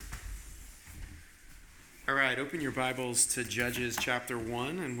All right, open your Bibles to Judges chapter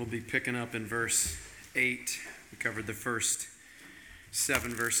 1, and we'll be picking up in verse 8. We covered the first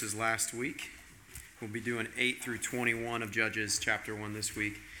 7 verses last week. We'll be doing 8 through 21 of Judges chapter 1 this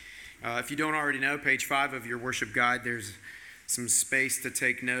week. If you don't already know, page 5 of your worship guide, there's some space to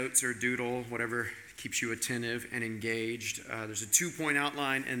take notes or doodle, whatever keeps you attentive and engaged. There's a 2-point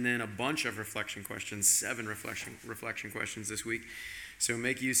outline and then a bunch of reflection questions, 7 reflection questions this week. So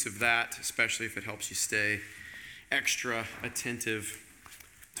make use of that, especially if it helps you stay extra attentive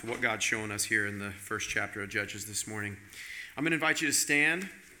to what God's showing us here in the first chapter of Judges this morning. I'm going to invite you to stand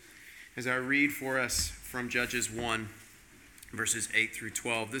as I read for us from Judges 1, verses 8 through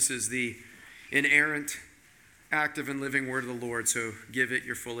 12. This is the inerrant, active, and living word of the Lord, so give it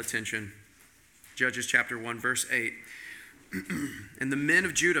your full attention. Judges chapter 1, verse 8. And the men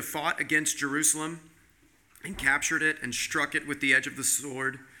of Judah fought against Jerusalem and captured it and struck it with the edge of the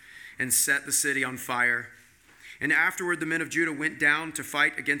sword and set the city on fire. And afterward the men of Judah went down to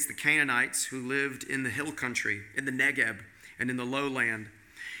fight against the Canaanites who lived in the hill country, in the Negeb, and in the lowland.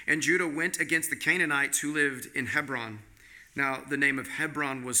 And Judah went against the Canaanites who lived in Hebron. Now the name of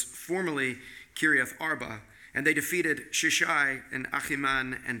Hebron was formerly Kiriath Arba, and they defeated Shishai and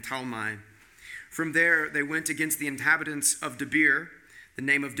Achiman and Talmai. From there they went against the inhabitants of Debir. The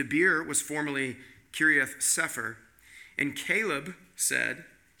name of Debir was formerly Kiriath Sefer. And Caleb said,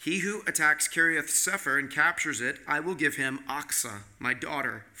 "He who attacks Kiriath Sefer and captures it, I will give him Achsah, my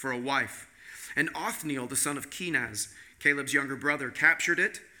daughter, for a wife." And Othniel, the son of Kenaz, Caleb's younger brother, captured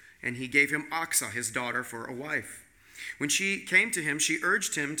it, and he gave him Achsah, his daughter, for a wife. When she came to him, she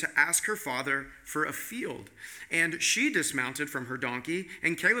urged him to ask her father for a field. And she dismounted from her donkey,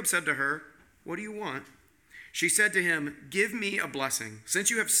 and Caleb said to her, "What do you want?" She said to him, "Give me a blessing. Since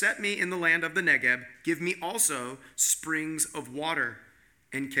you have set me in the land of the Negeb, give me also springs of water."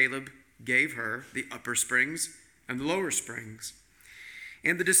 And Caleb gave her the upper springs and the lower springs.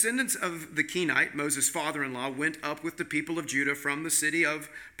 And the descendants of the Kenite, Moses' father-in-law, went up with the people of Judah from the city of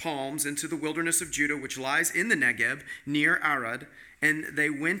palms into the wilderness of Judah, which lies in the Negeb, near Arad. And they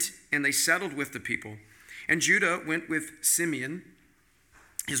went and they settled with the people. And Judah went with Simeon,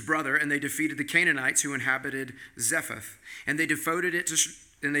 his brother, and they defeated the Canaanites who inhabited Zephath, and they devoted it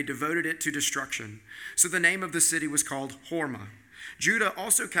to destruction. So the name of the city was called Hormah. Judah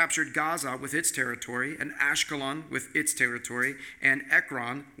also captured Gaza with its territory, and Ashkelon with its territory, and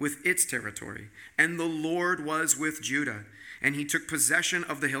Ekron with its territory. And the Lord was with Judah, and he took possession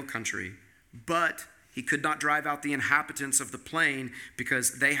of the hill country. But he could not drive out the inhabitants of the plain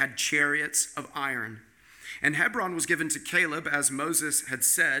because they had chariots of iron. And Hebron was given to Caleb, as Moses had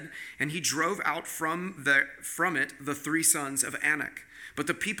said, and he drove out from it the 3 sons of Anak. But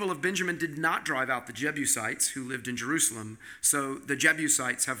the people of Benjamin did not drive out the Jebusites who lived in Jerusalem. So the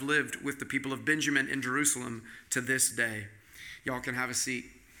Jebusites have lived with the people of Benjamin in Jerusalem to this day. Y'all can have a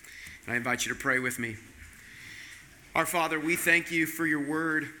seat. And I invite you to pray with me. Our Father, we thank you for your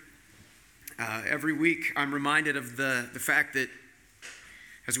word. Every week I'm reminded of the fact that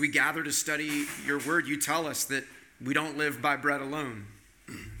as we gather to study your word, you tell us that we don't live by bread alone.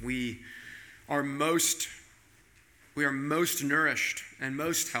 We are most nourished and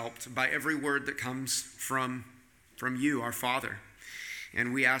most helped by every word that comes from you, our Father.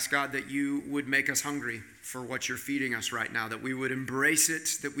 And we ask, God, that you would make us hungry for what you're feeding us right now, that we would embrace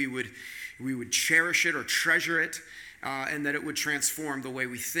it, that we would cherish it or treasure it, and that it would transform the way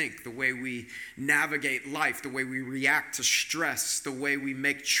we think, the way we navigate life, the way we react to stress, the way we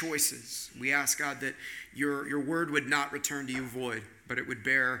make choices. We ask, God, that your word would not return to you void, but it would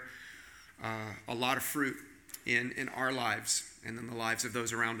bear a lot of fruit in our lives and in the lives of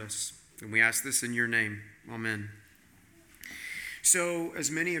those around us. And we ask this in your name. Amen. So, as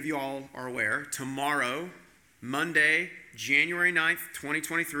many of you all are aware, tomorrow, Monday, January 9th,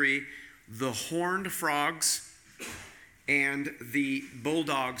 2023, the Horned Frogs and the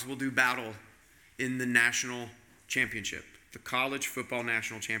Bulldogs will do battle in the national championship, the college football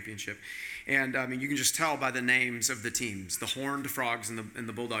national championship. And I mean, you can just tell by the names of the teams, the Horned Frogs and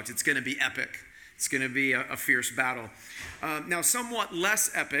the Bulldogs. It's going to be epic. It's going to be a fierce battle. Now, somewhat less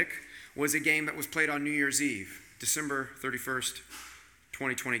epic was a game that was played on New Year's Eve, December 31st,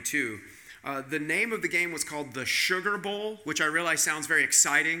 2022. The name of the game was called the Sugar Bowl, which I realize sounds very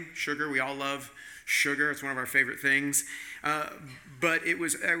exciting. Sugar, we all love sugar. It's one of our favorite things. But it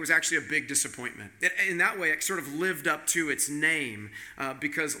was actually a big disappointment. In that way, it sort of lived up to its name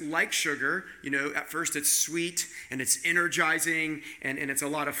because like sugar, at first it's sweet and it's energizing and it's a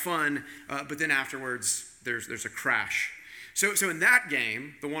lot of fun, but then afterwards there's a crash. So in that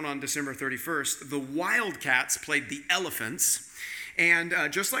game, the one on December 31st, the Wildcats played the Elephants, And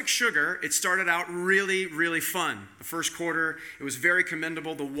just like sugar, it started out really, really fun. The first quarter, it was very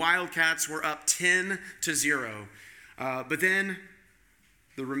commendable. The Wildcats were up 10-0. But then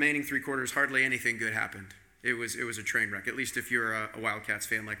the remaining three quarters, hardly anything good happened. It was a train wreck, at least if you're a Wildcats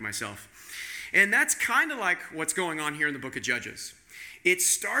fan like myself. And that's kind of like what's going on here in the book of Judges. It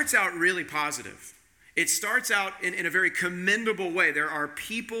starts out really positive. It starts out in a very commendable way. There are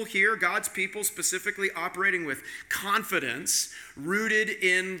people here, God's people specifically, operating with confidence rooted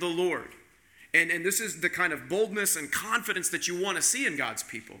in the Lord. And this is the kind of boldness and confidence that you want to see in God's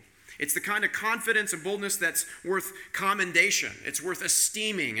people. It's the kind of confidence and boldness that's worth commendation. It's worth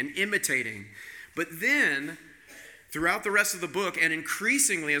esteeming and imitating. But then, throughout the rest of the book, and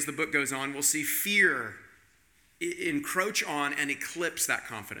increasingly as the book goes on, we'll see fear encroach on and eclipse that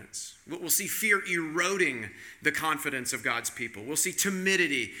confidence. We'll see fear eroding the confidence of God's people. We'll see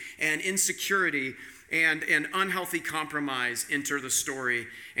timidity and insecurity and unhealthy compromise enter the story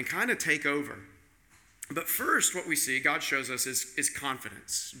and kind of take over. But first, what we see, God shows us, is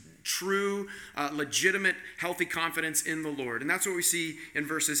confidence. True, legitimate, healthy confidence in the Lord. And that's what we see in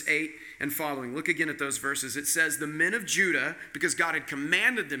verses 8 and following. Look again at those verses. It says, the men of Judah, because God had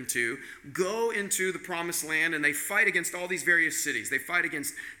commanded them to, go into the promised land, and they fight against all these various cities. They fight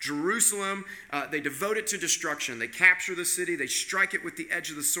against Jerusalem. They devote it to destruction. They capture the city. They strike it with the edge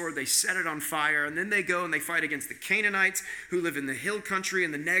of the sword. They set it on fire. And then they go and they fight against the Canaanites who live in the hill country,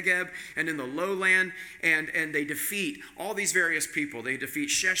 in the Negeb, and in the lowland. And they defeat all these various people. They defeat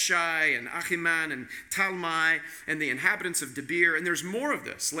Sheshai and Ahiman and Talmai and the inhabitants of Debir. And there's more of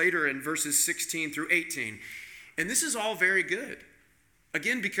this later in verses 16 through 18. And this is all very good.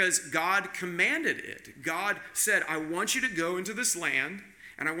 Again, because God commanded it. God said, I want you to go into this land,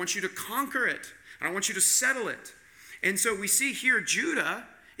 and I want you to conquer it, and I want you to settle it. And so we see here Judah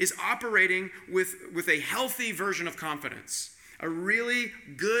is operating with a healthy version of confidence, a really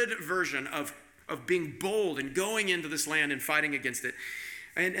good version of being bold and going into this land and fighting against it.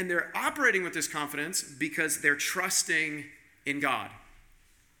 And they're operating with this confidence because they're trusting in God.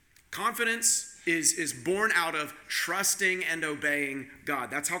 Confidence is born out of trusting and obeying God.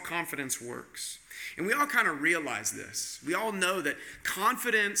 That's how confidence works. And we all kind of realize this. We all know that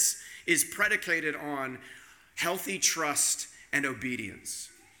confidence is predicated on healthy trust and obedience.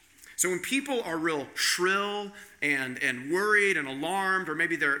 So when people are real shrill and worried and alarmed, or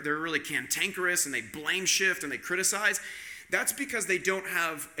maybe they're really cantankerous and they blame shift and they criticize, that's because they don't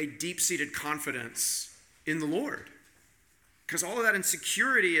have a deep-seated confidence in the Lord. Because all of that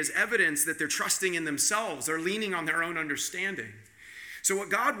insecurity is evidence that they're trusting in themselves. They're leaning on their own understanding. So what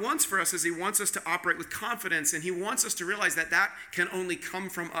God wants for us is he wants us to operate with confidence, and he wants us to realize that that can only come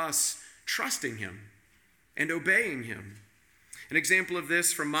from us trusting him and obeying him. An example of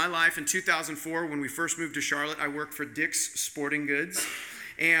this from my life, in 2004, when we first moved to Charlotte, I worked for Dick's Sporting Goods.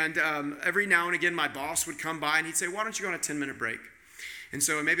 And every now and again, my boss would come by and he'd say, why don't you go on a 10-minute break? And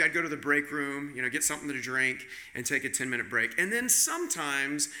so maybe I'd go to the break room, get something to drink and take a 10-minute break. And then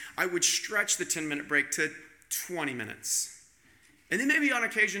sometimes I would stretch the 10-minute break to 20 minutes. And then maybe on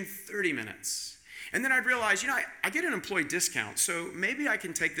occasion, 30 minutes. And then I'd realize, I get an employee discount. So maybe I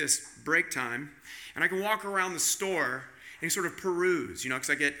can take this break time and I can walk around the store and sort of peruse, because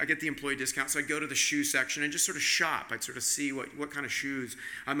I get the employee discount. So I'd go to the shoe section and just sort of shop. I'd sort of see what kind of shoes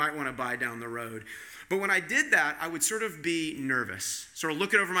I might want to buy down the road. But when I did that, I would sort of be nervous, sort of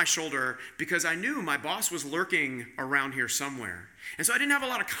looking over my shoulder, because I knew my boss was lurking around here somewhere. And so I didn't have a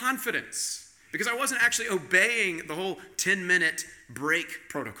lot of confidence because I wasn't actually obeying the whole 10-minute break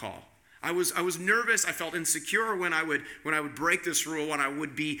protocol. I was nervous. I felt insecure when I would break this rule, when I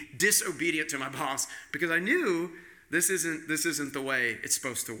would be disobedient to my boss, because I knew this isn't the way it's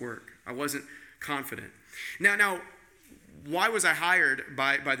supposed to work. I wasn't confident. Now, why was I hired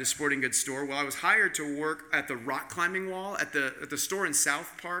by the sporting goods store? Well, I was hired to work at the rock climbing wall at the store in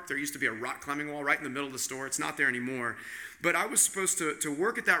South Park. There used to be a rock climbing wall right in the middle of the store. It's not there anymore. But I was supposed to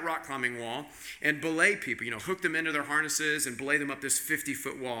work at that rock climbing wall and belay people, hook them into their harnesses and belay them up this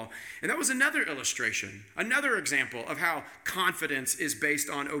 50-foot wall. And that was another illustration, another example of how confidence is based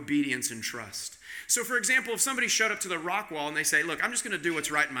on obedience and trust. So, for example, if somebody showed up to the rock wall and they say, look, I'm just going to do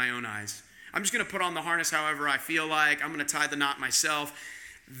what's right in my own eyes. I'm just going to put on the harness however I feel like. I'm going to tie the knot myself.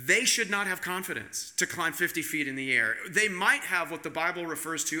 They should not have confidence to climb 50 feet in the air. They might have what the Bible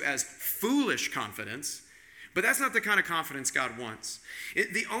refers to as foolish confidence, but that's not the kind of confidence God wants.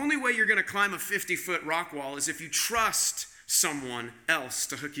 The only way you're going to climb a 50-foot rock wall is if you trust someone else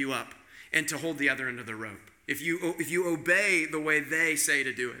to hook you up and to hold the other end of the rope. If you obey the way they say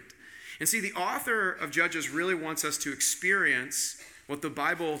to do it. And see, the author of Judges really wants us to experience what the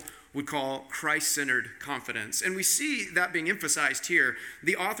Bible would call Christ-centered confidence. And we see that being emphasized here.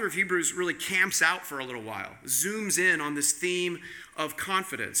 The author of Hebrews really camps out for a little while, zooms in on this theme of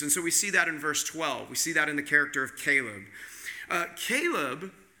confidence. And so we see that in verse 12. We see that in the character of Caleb.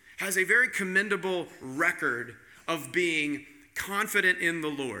 Caleb has a very commendable record of being confident in the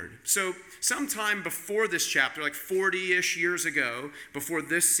Lord. So sometime before this chapter, like 40-ish years ago, before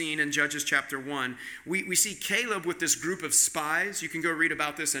this scene in Judges chapter 1, we see Caleb with this group of spies. You can go read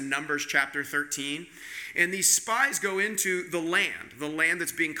about this in Numbers chapter 13. And these spies go into the land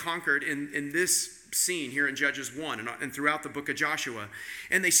that's being conquered in this scene here in Judges 1 and throughout the book of Joshua.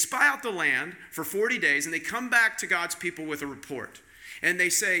 And they spy out the land for 40 days, and they come back to God's people with a report. And they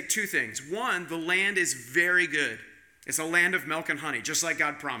say two things. One, the land is very good. It's a land of milk and honey, just like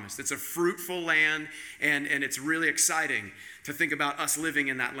God promised. It's a fruitful land, and it's really exciting to think about us living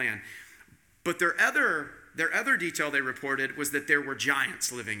in that land. But their other detail they reported was that there were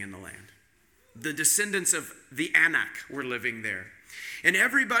giants living in the land. The descendants of the Anak were living there. And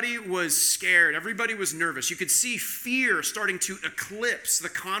everybody was scared. Everybody was nervous. You could see fear starting to eclipse the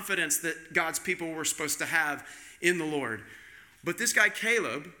confidence that God's people were supposed to have in the Lord. But this guy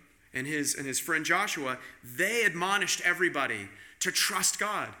Caleb and his friend Joshua, they admonished everybody to trust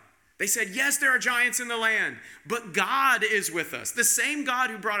God. They said, yes, there are giants in the land, but God is with us. The same God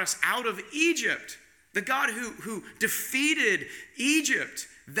who brought us out of Egypt, the God who defeated Egypt,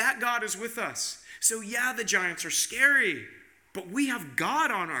 that God is with us. So yeah, the giants are scary, but we have God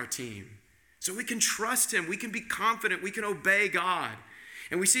on our team. So we can trust him. We can be confident. We can obey God.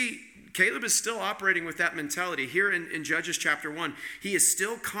 And we see Caleb is still operating with that mentality. Here in Judges chapter 1, he is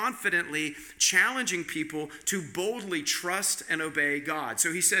still confidently challenging people to boldly trust and obey God.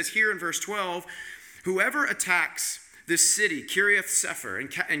 So he says here in verse 12, whoever attacks this city, Kiriath Sefer,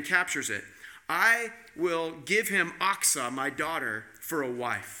 and captures it, I will give him Aksa, my daughter, for a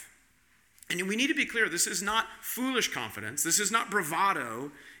wife. And we need to be clear, this is not foolish confidence. This is not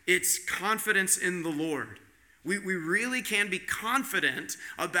bravado. It's confidence in the Lord. We really can be confident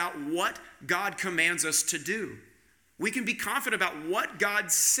about what God commands us to do. We can be confident about what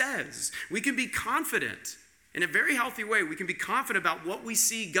God says. We can be confident in a very healthy way. We can be confident about what we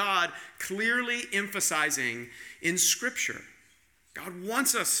see God clearly emphasizing in Scripture. God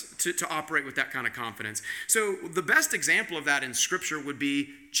wants us to operate with that kind of confidence. So the best example of that in Scripture would be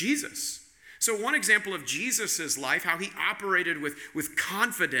Jesus. So one example of Jesus' life, how he operated with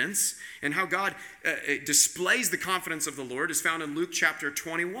confidence and how God displays the confidence of the Lord, is found in Luke chapter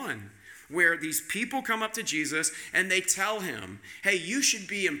 21, where these people come up to Jesus and they tell him, hey, you should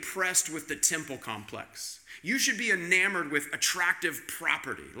be impressed with the temple complex. You should be enamored with attractive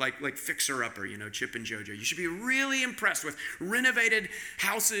property, like Fixer Upper, Chip and JoJo. You should be really impressed with renovated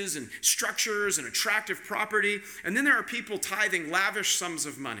houses and structures and attractive property. And then there are people tithing lavish sums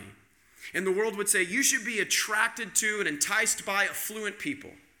of money. And the world would say, you should be attracted to and enticed by affluent people.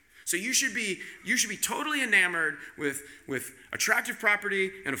 So you should be totally enamored with attractive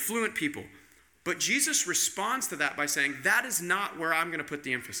property and affluent people. But Jesus responds to that by saying, that is not where I'm going to put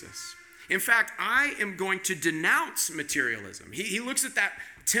the emphasis. In fact, I am going to denounce materialism. He looks at that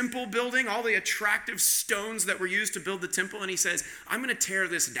temple building, all the attractive stones that were used to build the temple, and he says, I'm going to tear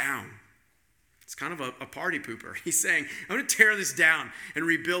this down. It's kind of a party pooper. He's saying, I'm going to tear this down and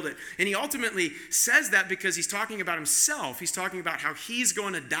rebuild it. And he ultimately says that because he's talking about himself. He's talking about how he's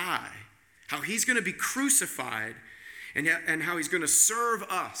going to die, how he's going to be crucified, and how he's going to serve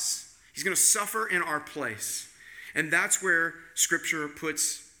us. He's going to suffer in our place. And that's where Scripture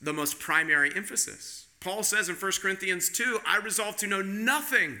puts the most primary emphasis. Paul says in 1 Corinthians 2, I resolve to know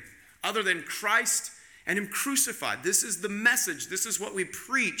nothing other than Christ and him crucified. This is the message. This is what we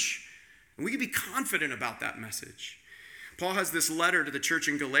preach. And we can be confident about that message. Paul has this letter to the church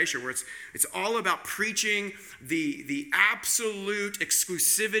in Galatia where it's all about preaching the absolute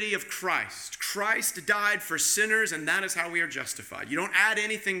exclusivity of Christ. Christ died for sinners, and that is how we are justified. You don't add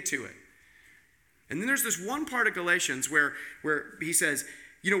anything to it. And then there's this one part of Galatians where he says,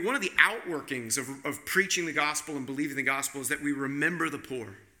 one of the outworkings of preaching the gospel and believing the gospel is that we remember the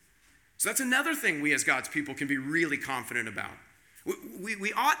poor. So that's another thing we as God's people can be really confident about.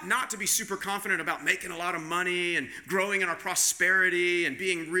 We ought not to be super confident about making a lot of money and growing in our prosperity and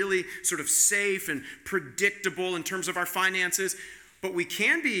being really sort of safe and predictable in terms of our finances, but we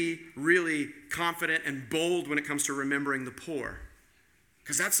can be really confident and bold when it comes to remembering the poor,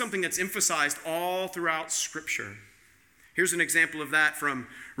 because that's something that's emphasized all throughout Scripture. Here's an example of that from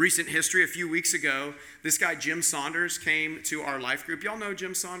recent history. A few weeks ago, this guy Jim Saunders came to our life group. Y'all know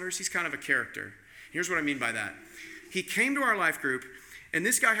Jim Saunders? He's kind of a character. Here's what I mean by that. He came to our life group, and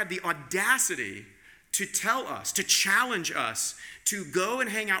this guy had the audacity to tell us, to challenge us to go and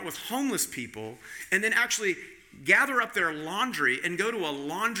hang out with homeless people and then actually gather up their laundry and go to a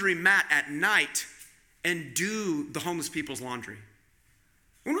laundry mat at night and do the homeless people's laundry.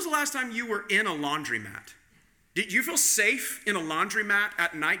 When was the last time you were in a laundromat? Did you feel safe in a laundromat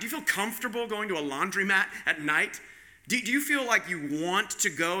at night? Do you feel comfortable going to a laundromat at night? Do you feel like you want to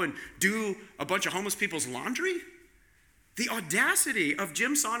go and do a bunch of homeless people's laundry? The audacity of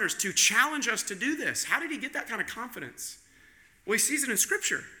Jim Saunders to challenge us to do this. How did he get that kind of confidence? Well, he sees it in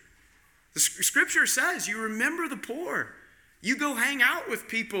Scripture. The Scripture says you remember the poor. You go hang out with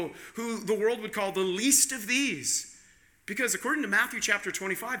people who the world would call the least of these. Because according to Matthew chapter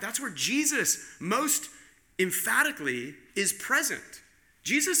 25, that's where Jesus most emphatically is present.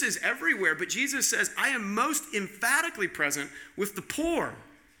 Jesus is everywhere, but Jesus says, I am most emphatically present with the poor,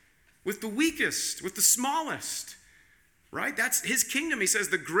 with the weakest, with the smallest, right? That's his kingdom. He says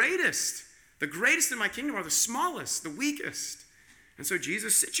the greatest in my kingdom are the smallest, the weakest. And so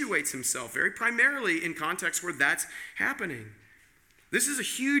Jesus situates himself very primarily in context where that's happening. This is a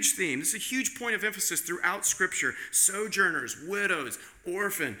huge theme. This is a huge point of emphasis throughout Scripture. Sojourners, widows,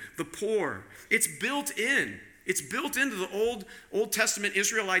 orphan, the poor. It's built in. It's built into the Old Testament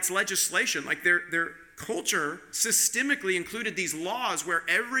Israelites' legislation. Like their culture systemically included these laws where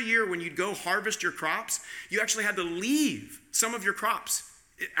every year when you'd go harvest your crops, you actually had to leave some of your crops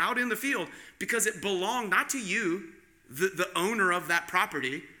out in the field because it belonged not to you, the owner of that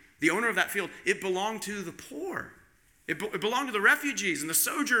property, the owner of that field. It belonged to the poor. It belonged to the refugees and the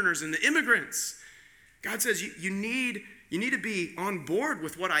sojourners and the immigrants. God says you need to be on board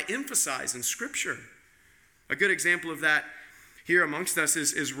with what I emphasize in Scripture. A good example of that here amongst us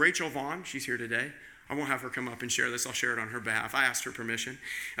is Rachel Vaughn. She's here today. I won't have her come up and share this. I'll share it on her behalf. I asked her permission.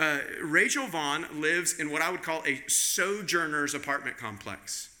 Rachel Vaughn lives in what I would call a sojourner's apartment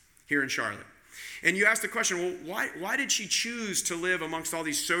complex here in Charlotte. And you ask the question, well, why did she choose to live amongst all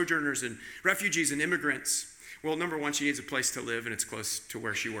these sojourners and refugees and immigrants? Well, number one, she needs a place to live, and it's close to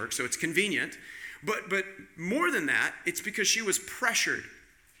where she works, so it's convenient. But more than that, it's because she was pressured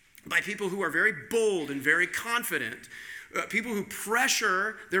by people who are very bold and very confident, people who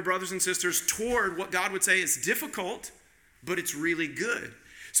pressure their brothers and sisters toward what God would say is difficult, but it's really good.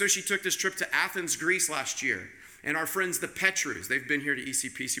 So she took this trip to Athens, Greece last year. And our friends, the Petrus, they've been here to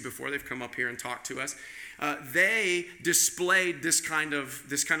ECPC before. They've come up here and talked to us. They displayed this kind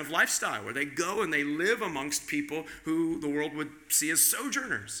of lifestyle where they go and they live amongst people who the world would see as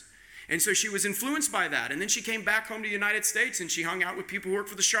sojourners. And so she was influenced by that. And then she came back home to the United States and she hung out with people who work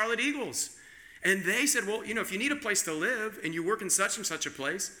for the Charlotte Eagles. And they said, well, if you need a place to live and you work in such and such a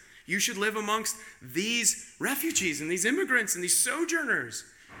place, you should live amongst these refugees and these immigrants and these sojourners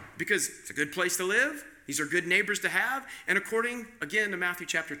because it's a good place to live. These are good neighbors to have. And according, again, to Matthew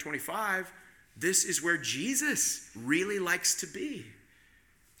chapter 25, this is where Jesus really likes to be,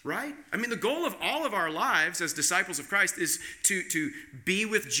 right? I mean, the goal of all of our lives as disciples of Christ is to be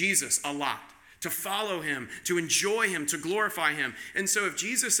with Jesus a lot, to follow him, to enjoy him, to glorify him. And so if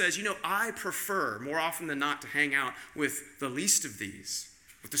Jesus says, I prefer more often than not to hang out with the least of these,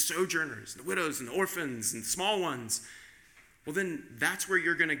 with the sojourners, the widows and the orphans and the small ones, well, then that's where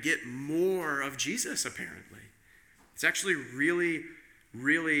you're going to get more of Jesus, apparently. It's actually really,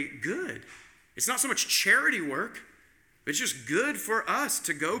 really good. It's not so much charity work, but it's just good for us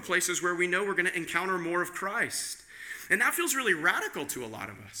to go places where we know we're going to encounter more of Christ. And that feels really radical to a lot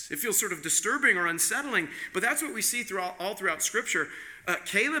of us. It feels sort of disturbing or unsettling, but that's what we see all throughout Scripture.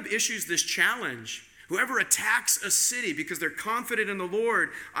 Caleb issues this challenge. Whoever attacks a city because they're confident in the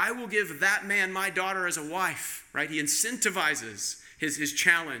Lord, I will give that man my daughter as a wife, right? He incentivizes his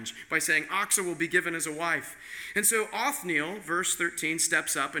challenge by saying Achsah will be given as a wife. And so Othniel, verse 13,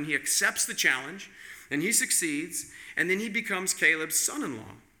 steps up and he accepts the challenge and he succeeds, and then he becomes Caleb's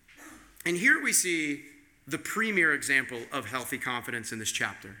son-in-law. And here we see the premier example of healthy confidence in this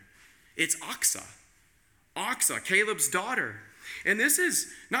chapter. It's Achsah, Caleb's daughter. And this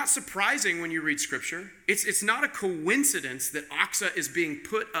is not surprising when you read Scripture. It's not a coincidence that Achsah is being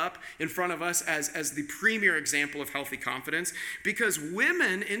put up in front of us as the premier example of healthy confidence, because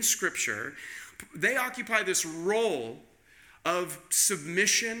women in Scripture, they occupy this role of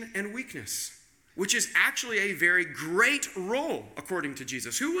submission and weakness, which is actually a very great role according to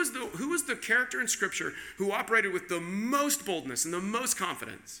Jesus. Who was the character in Scripture who operated with the most boldness and the most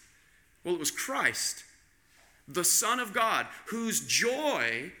confidence? Well, it was Christ, the Son of God, whose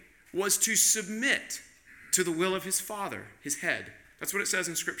joy was to submit to the will of his Father, his head. That's what it says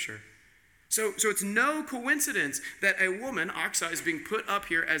in Scripture. So it's no coincidence that a woman, Achsah, is being put up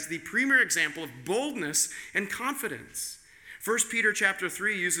here as the premier example of boldness and confidence. 1 Peter chapter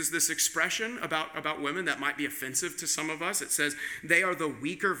 3 uses this expression about women that might be offensive to some of us. It says, they are the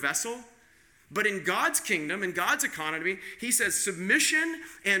weaker vessel. But in God's kingdom, in God's economy, he says submission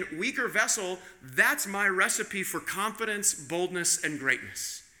and weaker vessel, that's my recipe for confidence, boldness, and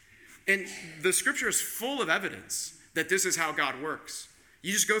greatness. And the scripture is full of evidence that this is how God works.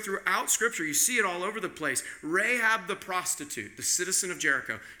 You just go throughout scripture, you see it all over the place. Rahab the prostitute, the citizen of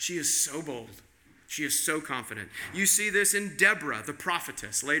Jericho, she is so bold. She is so confident. You see this in Deborah, the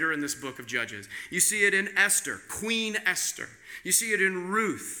prophetess, later in this book of Judges. You see it in Esther, Queen Esther. You see it in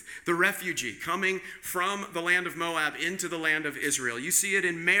Ruth, the refugee coming from the land of Moab into the land of Israel. You see it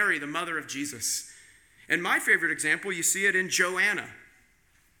in Mary, the mother of Jesus. And my favorite example, you see it in Joanna.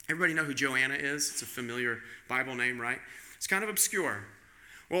 Everybody know who Joanna is? It's a familiar Bible name, right? It's kind of obscure.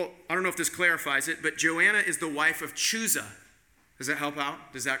 Well, I don't know if this clarifies it, but Joanna is the wife of Chusa. Does that help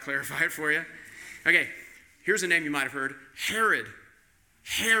out? Does that clarify it for you? Okay, here's a name you might have heard. Herod.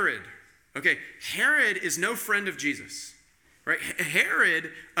 Herod. Okay, Herod is no friend of Jesus, right?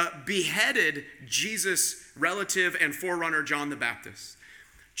 Herod beheaded Jesus' relative and forerunner, John the Baptist.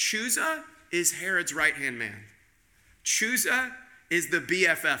 Chusa is Herod's right-hand man. Chusa is the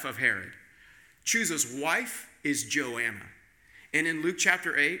BFF of Herod. Chusa's wife is Joanna. And in Luke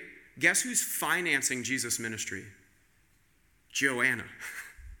chapter 8, guess who's financing Jesus' ministry? Joanna.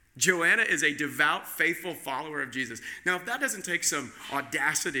 Joanna is a devout, faithful follower of Jesus. Now, if that doesn't take some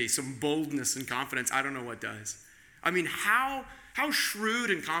audacity, some boldness and confidence, I don't know what does. I mean, how shrewd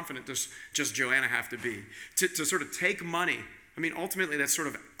and confident does just Joanna have to be to sort of take money? I mean, ultimately, that's sort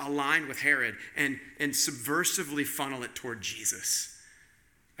of aligned with Herod and subversively funnel it toward Jesus.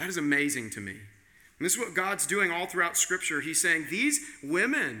 That is amazing to me. And this is what God's doing all throughout Scripture. He's saying these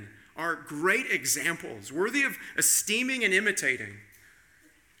women are great examples, worthy of esteeming and imitating,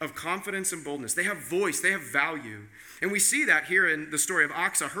 of confidence and boldness. They have voice, they have value. And we see that here in the story of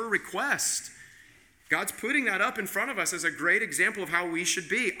Achsah, her request. God's putting that up in front of us as a great example of how we should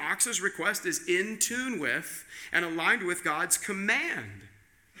be. Achsah's request is in tune with and aligned with God's command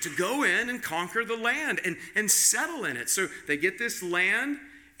to go in and conquer the land and settle in it. So they get this land,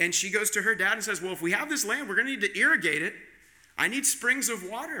 and she goes to her dad and says, well, if we have this land, we're going to need to irrigate it. I need springs of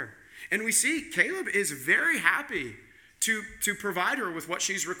water. And we see Caleb is very happy to provide her with what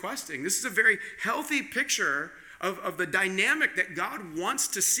she's requesting. This is a very healthy picture of the dynamic that God wants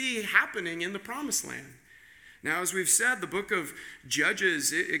to see happening in the promised land. Now, as we've said, the book of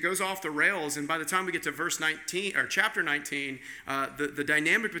Judges, it goes off the rails, and by the time we get to verse 19 or chapter 19, the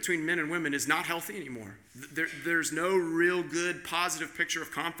dynamic between men and women is not healthy anymore. There's no real good, positive picture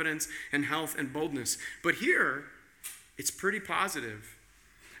of confidence and health and boldness. But here, it's pretty positive.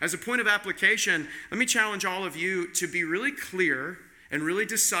 As a point of application, let me challenge all of you to be really clear and really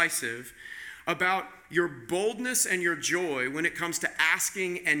decisive about your boldness and your joy when it comes to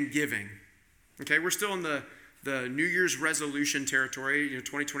asking and giving. Okay, we're still in the New Year's resolution territory.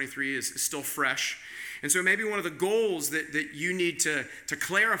 2023 is still fresh. And so maybe one of the goals that you need to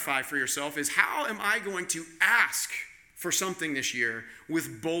clarify for yourself is, how am I going to ask for something this year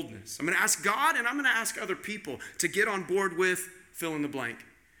with boldness? I'm going to ask God, and I'm going to ask other people to get on board with fill in the blank.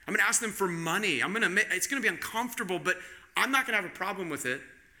 I'm going to ask them for money. It's going to be uncomfortable, but I'm not going to have a problem with it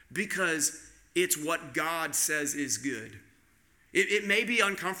because it's what God says is good. It may be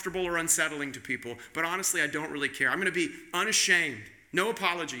uncomfortable or unsettling to people, but honestly, I don't really care. I'm going to be unashamed, no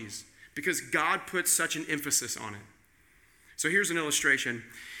apologies, because God puts such an emphasis on it. So here's an illustration.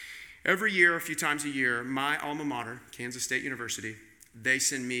 Every year, a few times a year, my alma mater, Kansas State University, they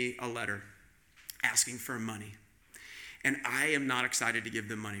send me a letter asking for money. And I am not excited to give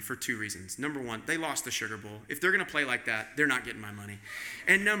them money for two reasons. Number one, they lost the Sugar Bowl. If they're going to play like that, they're not getting my money.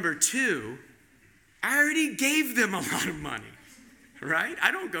 And number two, I already gave them a lot of money, right?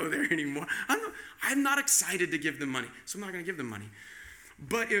 I don't go there anymore. I'm not excited to give them money, so I'm not going to give them money.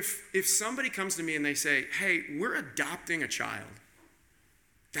 But if somebody comes to me and they say, hey, we're adopting a child,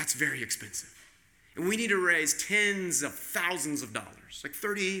 that's very expensive. And we need to raise tens of thousands of dollars, like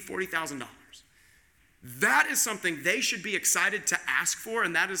 $30,000, $40,000. That is something they should be excited to ask for,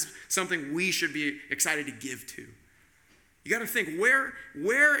 and that is something we should be excited to give to. You got to think, where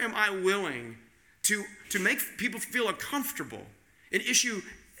am I willing to make people feel uncomfortable and issue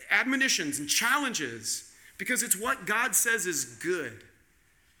admonitions and challenges because it's what God says is good.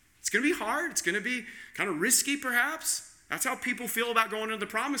 It's going to be hard. It's going to be kind of risky, perhaps. That's how people feel about going into the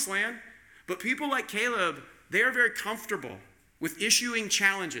promised land. But people like Caleb, they are very comfortable with issuing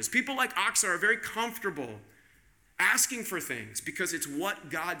challenges. People like Achsah are very comfortable asking for things because it's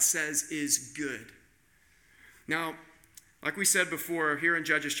what God says is good. Now, like we said before, here in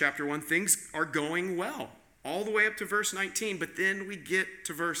Judges chapter 1, things are going well. all the way up to verse 19. But then we get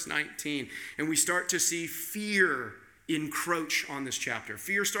to verse 19, and we start to see fear encroach on this chapter.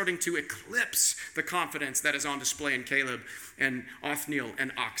 Fear starting to eclipse the confidence that is on display in Caleb and Othniel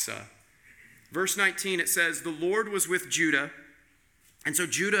and Achsah. Verse 19, it says, the Lord was with Judah. And so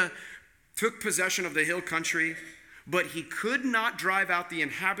Judah took possession of the hill country, but he could not drive out the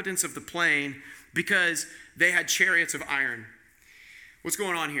inhabitants of the plain because they had chariots of iron. What's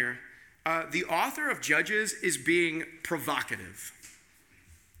going on here? The author of Judges is being provocative.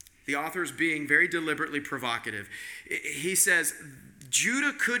 The author is being very deliberately provocative. He says,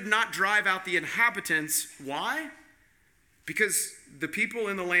 Judah could not drive out the inhabitants. Why? Because the people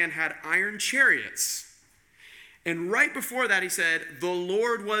in the land had iron chariots. And right before that, he said, the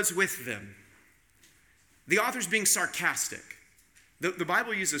Lord was with them. The author's being sarcastic. The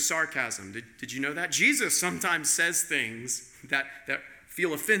Bible uses sarcasm. Did you know that? Jesus sometimes says things that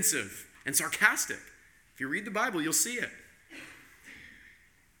feel offensive and sarcastic. If you read the Bible, you'll see it.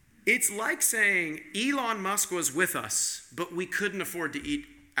 It's like saying Elon Musk was with us, but we couldn't afford to eat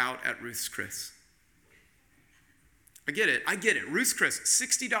out at Ruth's Chris. I get it. Ruth's Chris,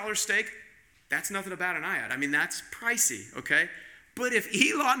 $60 steak, that's nothing to bat an eye at. I mean, that's pricey, okay? But if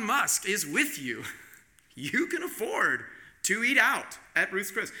Elon Musk is with you, you can afford to eat out at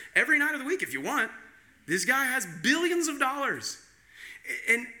Ruth's Chris every night of the week if you want. This guy has billions of dollars.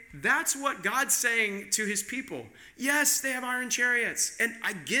 And that's what God's saying to his people. Yes, they have iron chariots. And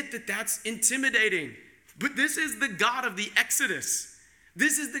I get that that's intimidating. But this is the God of the Exodus.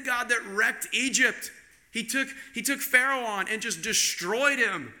 This is the God that wrecked Egypt. He took Pharaoh on and just destroyed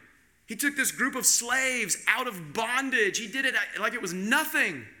him. He took this group of slaves out of bondage. He did it like it was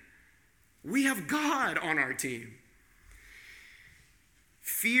nothing. We have God on our team.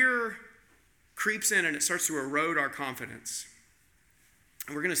 Fear creeps in and it starts to erode our confidence.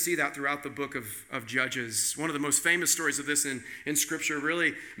 And we're going to see that throughout the book of Judges. One of the most famous stories of this in Scripture,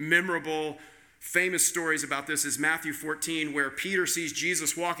 really memorable, famous stories about this is Matthew 14, where Peter sees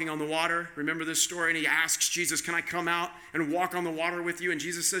Jesus walking on the water. Remember this story? And he asks Jesus, can I come out and walk on the water with you? And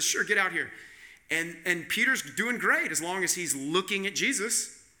Jesus says, sure, get out here. And Peter's doing great as long as he's looking at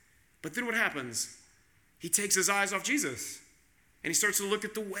Jesus. But then what happens? He takes his eyes off Jesus. And he starts to look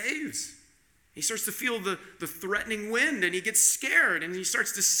at the waves. He starts to feel the threatening wind, and he gets scared, and he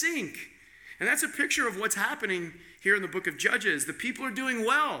starts to sink. And that's a picture of what's happening here in the book of Judges. The people are doing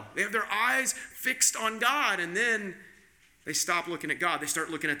well. They have their eyes fixed on God, and then they stop looking at God. They start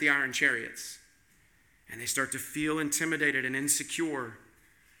looking at the iron chariots, and they start to feel intimidated and insecure.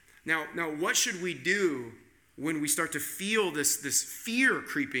 Now what should we do when we start to feel this fear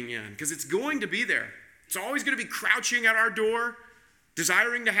creeping in? Because it's going to be there. It's always going to be crouching at our door,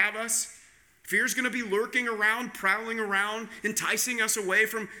 desiring to have us. Fear's going to be lurking around, prowling around, enticing us away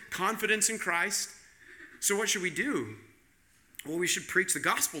from confidence in Christ. So what should we do? Well, we should preach the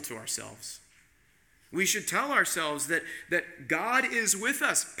gospel to ourselves. We should tell ourselves that God is with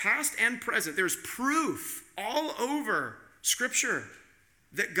us, past and present. There's proof all over Scripture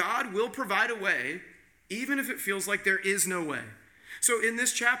that God will provide a way, even if it feels like there is no way. So in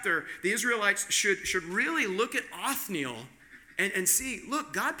this chapter, the Israelites should really look at Othniel and see,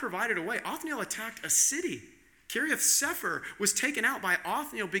 look, God provided a way. Othniel attacked a city. Kiriath Sepher was taken out by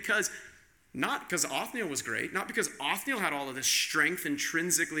Othniel not because Othniel was great, not because Othniel had all of this strength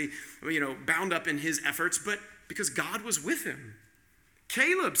intrinsically, bound up in his efforts, but because God was with him.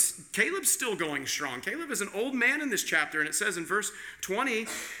 Caleb's still going strong. Caleb is an old man in this chapter, and it says in verse 20,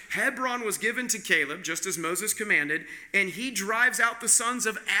 Hebron was given to Caleb, just as Moses commanded, and he drives out the sons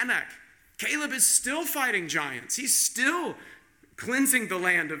of Anak. Caleb is still fighting giants. He's still cleansing the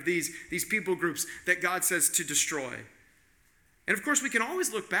land of these people groups that God says to destroy. And of course, we can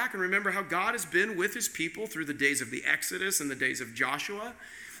always look back and remember how God has been with his people through the days of the Exodus and the days of Joshua.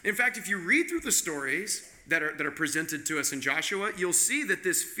 In fact, if you read through the stories that are presented to us in Joshua, you'll see that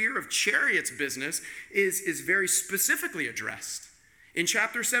this fear of chariots business is very specifically addressed. In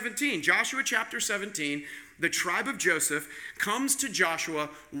chapter 17, Joshua chapter 17, the tribe of Joseph comes to Joshua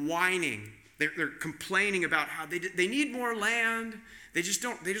whining. They're complaining about how they need more land. They just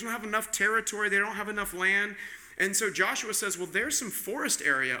don't have enough territory. They don't have enough land. And so Joshua says, well, there's some forest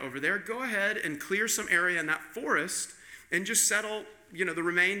area over there. Go ahead and clear some area in that forest and just settle, the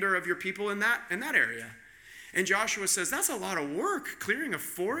remainder of your people in that area. And Joshua says, that's a lot of work, clearing a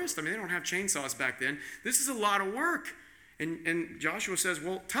forest. I mean, they don't have chainsaws back then. This is a lot of work. And Joshua says,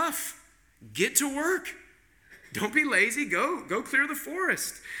 well, tough. Get to work. Don't be lazy. Go clear the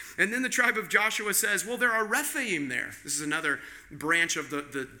forest. And then the tribe of Joshua says, well, there are Rephaim there. This is another branch of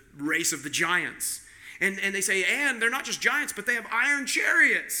the race of the giants. And they say, and they're not just giants, but they have iron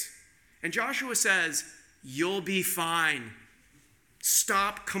chariots. And Joshua says, You'll be fine.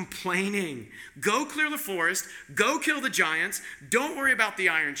 Stop complaining. Go clear the forest. Go kill the giants. Don't worry about the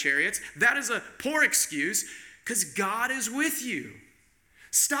iron chariots. That is a poor excuse because God is with you.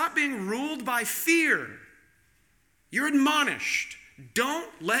 Stop being ruled by fear. You're admonished. Don't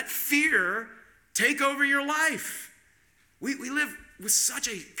let fear take over your life. We live with such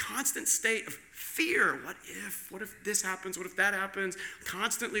a constant state of fear. What if? What if this happens? What if that happens?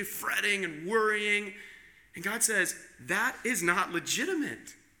 Constantly fretting and worrying. And God says, that is not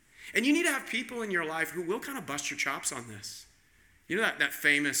legitimate. And you need to have people in your life who will kind of bust your chops on this. You know that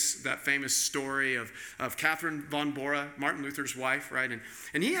famous story of Catherine von Bora, Martin Luther's wife, right?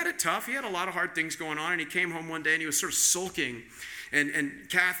 And he had it tough. He had a lot of hard things going on. And he came home one day and he was sort of sulking. And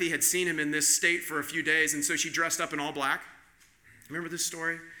Kathy had seen him in this state for a few days. And so she dressed up in all black. Remember this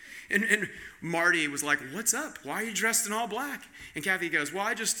story? And Marty was like, what's up? Why are you dressed in all black? And Kathy goes, well,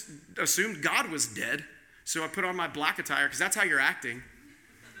 I just assumed God was dead. So I put on my black attire because that's how you're acting,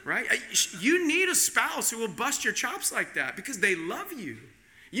 right? You need a spouse who will bust your chops like that because they love you.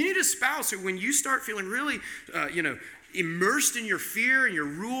 You need a spouse who, when you start feeling really, immersed in your fear and you're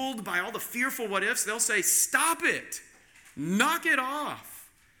ruled by all the fearful what ifs, they'll say, stop it. Knock it off.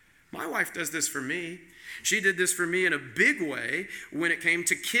 My wife does this for me. She did this for me in a big way when it came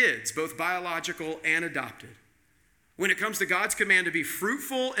to kids, both biological and adopted. When it comes to God's command to be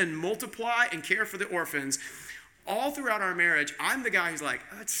fruitful and multiply and care for the orphans, all throughout our marriage, I'm the guy who's like,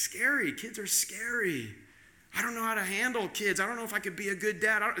 oh, it's scary. Kids are scary. I don't know how to handle kids. I don't know if I could be a good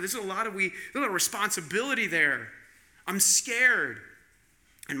dad. There's a lot of responsibility there. I'm scared.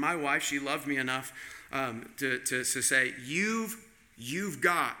 And my wife, she loved me enough to say, you've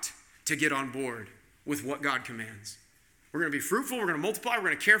got to get on board with what God commands. We're going to be fruitful. We're going to multiply. We're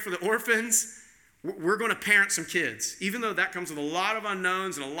going to care for the orphans. We're going to parent some kids, even though that comes with a lot of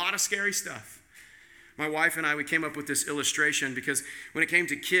unknowns and a lot of scary stuff. My wife and I, we came up with this illustration because when it came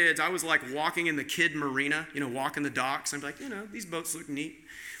to kids, I was like walking in the kid marina, walking the docks. I'm like, these boats look neat.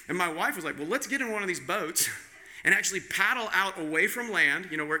 And my wife was like, well, let's get in one of these boats and actually paddle out away from land,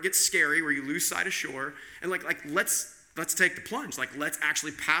 where it gets scary, where you lose sight of shore. And let's take the plunge. Let's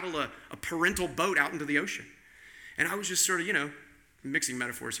actually paddle a parental boat out into the ocean. And I was just sort of, mixing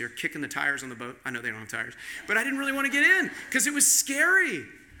metaphors here, kicking the tires on the boat. I know they don't have tires. But I didn't really want to get in because it was scary.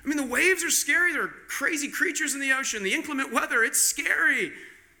 I mean, the waves are scary. There are crazy creatures in the ocean. The inclement weather, it's scary.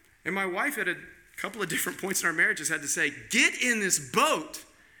 And my wife at a couple of different points in our marriage has had to say, get in this boat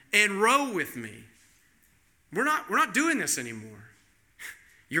and row with me. We're not doing this anymore.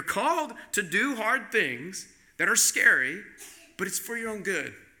 You're called to do hard things that are scary, but it's for your own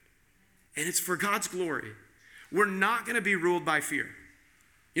good. And it's for God's glory. We're not going to be ruled by fear.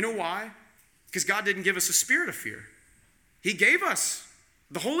 You know why? Because God didn't give us a spirit of fear. He gave us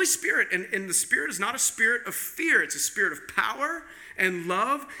the Holy Spirit, and the Spirit is not a spirit of fear. It's a spirit of power and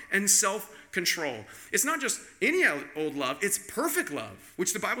love and self-control. It's not just any old love. It's perfect love,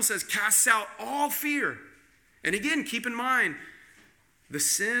 which the Bible says casts out all fear. And again, keep in mind, the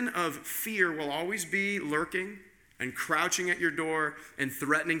sin of fear will always be lurking and crouching at your door and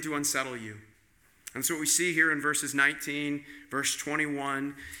threatening to unsettle you. And so what we see here in verses 19, verse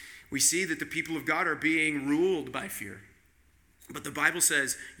 21, we see that the people of God are being ruled by fear. But the Bible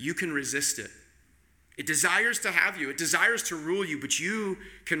says you can resist it. It desires to have you. It desires to rule you, but you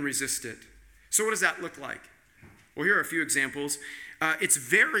can resist it. So what does that look like? Well, here are a few examples. It's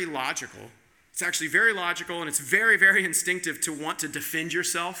very logical. It's actually very logical, and it's very, very instinctive to want to defend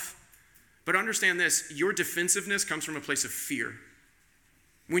yourself. But understand this, your defensiveness comes from a place of fear.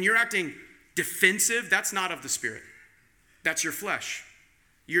 When you're acting defensive, that's not of the Spirit. That's your flesh.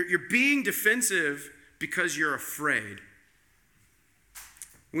 You're being defensive because you're afraid.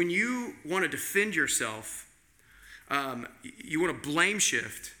 When you want to defend yourself, you want to blame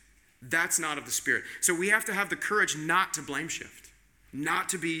shift, that's not of the Spirit. So we have to have the courage not to blame shift, not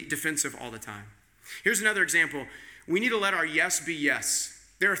to be defensive all the time. Here's another example. We need to let our yes be yes.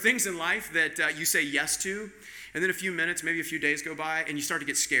 There are things in life that you say yes to, and then a few minutes, maybe a few days go by, and you start to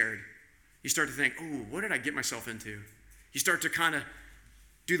get scared. You start to think, oh, what did I get myself into? You start to kind of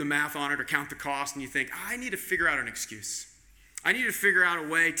do the math on it or count the cost, and you think, I need to figure out an excuse. I need to figure out a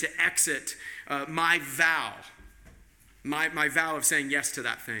way to exit my vow of saying yes to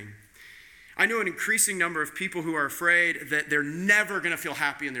that thing. I know an increasing number of people who are afraid that they're never going to feel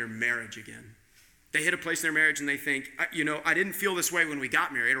happy in their marriage again. They hit a place in their marriage and they think, I didn't feel this way when we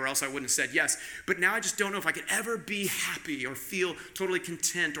got married, or else I wouldn't have said yes. But now I just don't know if I could ever be happy or feel totally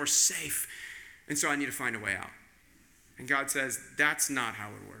content or safe. And so I need to find a way out. And God says, that's not how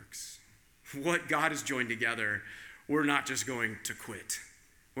it works. What God has joined together, we're not just going to quit.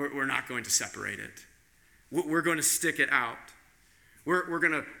 We're not going to separate it. We're going to stick it out. We're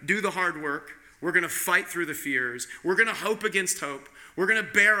going to do the hard work. We're going to fight through the fears. We're going to hope against hope. We're going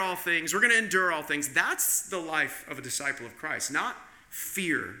to bear all things. We're going to endure all things. That's the life of a disciple of Christ, not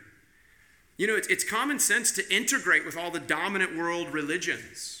fear. You know, it's common sense to integrate with all the dominant world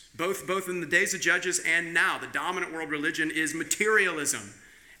religions, both in the days of Judges and now. The dominant world religion is materialism.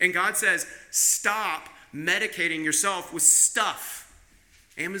 And God says, stop medicating yourself with stuff.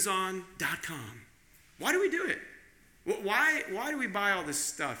 Amazon.com. Why do we do it? Why do we buy all this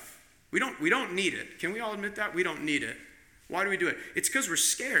stuff? We don't need it. Can we all admit that? We don't need it. Why do we do it? It's because we're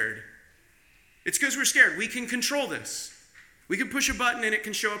scared. It's because we're scared. We can control this. We can push a button and it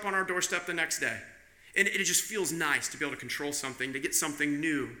can show up on our doorstep the next day. And it just feels nice to be able to control something, to get something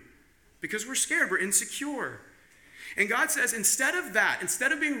new. Because we're scared. We're insecure. And God says, instead of that,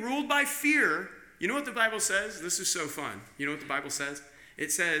 instead of being ruled by fear, you know what the Bible says? This is so fun. You know what the Bible says?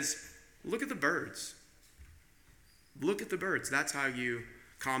 It says, look at the birds. Look at the birds. That's how you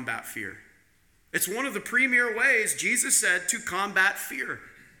combat fear. It's one of the premier ways Jesus said to combat fear.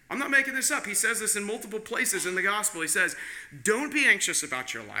 I'm not making this up. He says this in multiple places in the gospel. He says, don't be anxious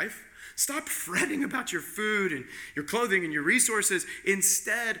about your life. Stop fretting about your food and your clothing and your resources.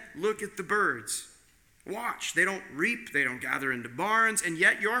 Instead, look at the birds. Watch. They don't reap. They don't gather into barns. And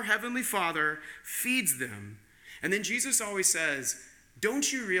yet your heavenly Father feeds them. And then Jesus always says,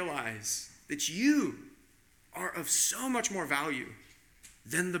 don't you realize that you are of so much more value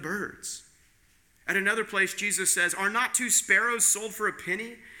than the birds? At another place, Jesus says, are not two sparrows sold for a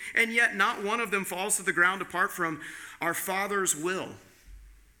penny? And yet not one of them falls to the ground apart from our Father's will.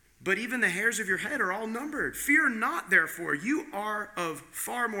 But even the hairs of your head are all numbered. Fear not, therefore. You are of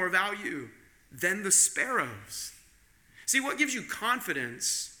far more value than the sparrows. See, what gives you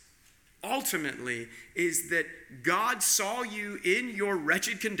confidence ultimately is that God saw you in your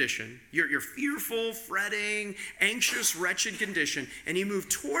wretched condition, your fearful, fretting, anxious, wretched condition, and he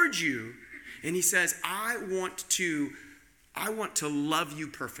moved towards you and he says, I want to love you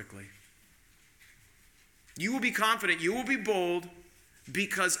perfectly. You will be confident, you will be bold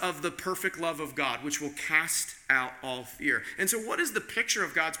because of the perfect love of God, which will cast out all fear. And so what is the picture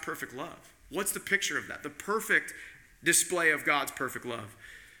of God's perfect love? What's the picture of that? The perfect display of God's perfect love.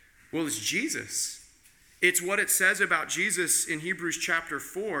 Well, it's Jesus. It's what it says about Jesus in Hebrews chapter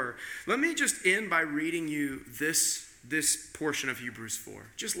 4. Let me just end by reading you this portion of Hebrews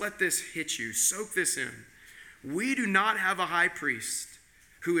 4. Just let this hit you. Soak this in. We do not have a high priest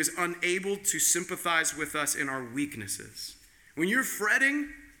who is unable to sympathize with us in our weaknesses. When you're fretting,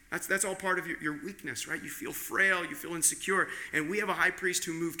 that's all part of your weakness, right? You feel frail, you feel insecure. And we have a high priest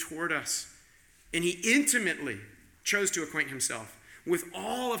who moved toward us. And he intimately chose to acquaint himself with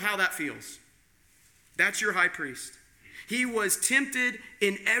all of how that feels. That's your high priest. He was tempted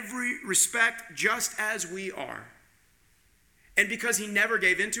in every respect just as we are. And because he never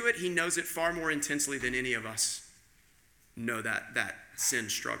gave into it, he knows it far more intensely than any of us know that sin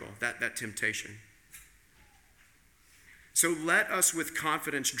struggle, that temptation. So let us with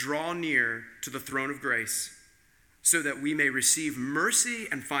confidence draw near to the throne of grace so that we may receive mercy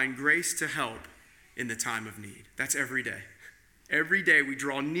and find grace to help in the time of need. That's every day. Every day we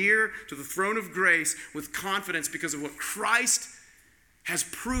draw near to the throne of grace with confidence because of what Christ has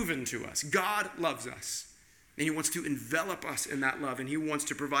proven to us. God loves us, and he wants to envelop us in that love, and he wants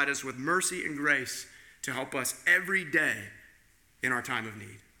to provide us with mercy and grace to help us every day in our time of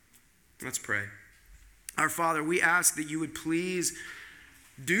need. Let's pray. Our Father, we ask that you would please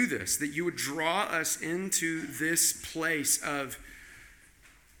do this, that you would draw us into this place of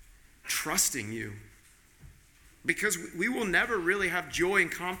trusting you. Because we will never really have joy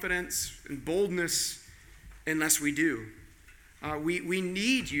and confidence and boldness unless we do. We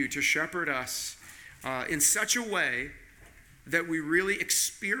need you to shepherd us in such a way that we really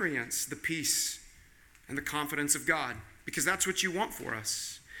experience the peace and the confidence of God. Because that's what you want for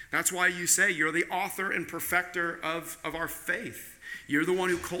us. That's why you say you're the author and perfecter of our faith. You're the one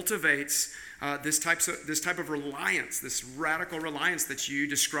who cultivates this type of reliance, this radical reliance that you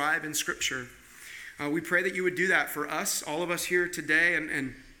describe in Scripture. We pray that you would do that for us, all of us here today,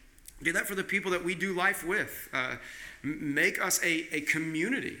 and do that for the people that we do life with. Make us a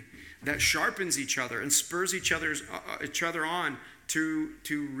community that sharpens each other and spurs each other on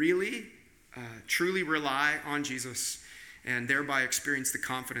to really, truly rely on Jesus and thereby experience the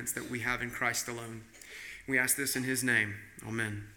confidence that we have in Christ alone. We ask this in his name. Amen.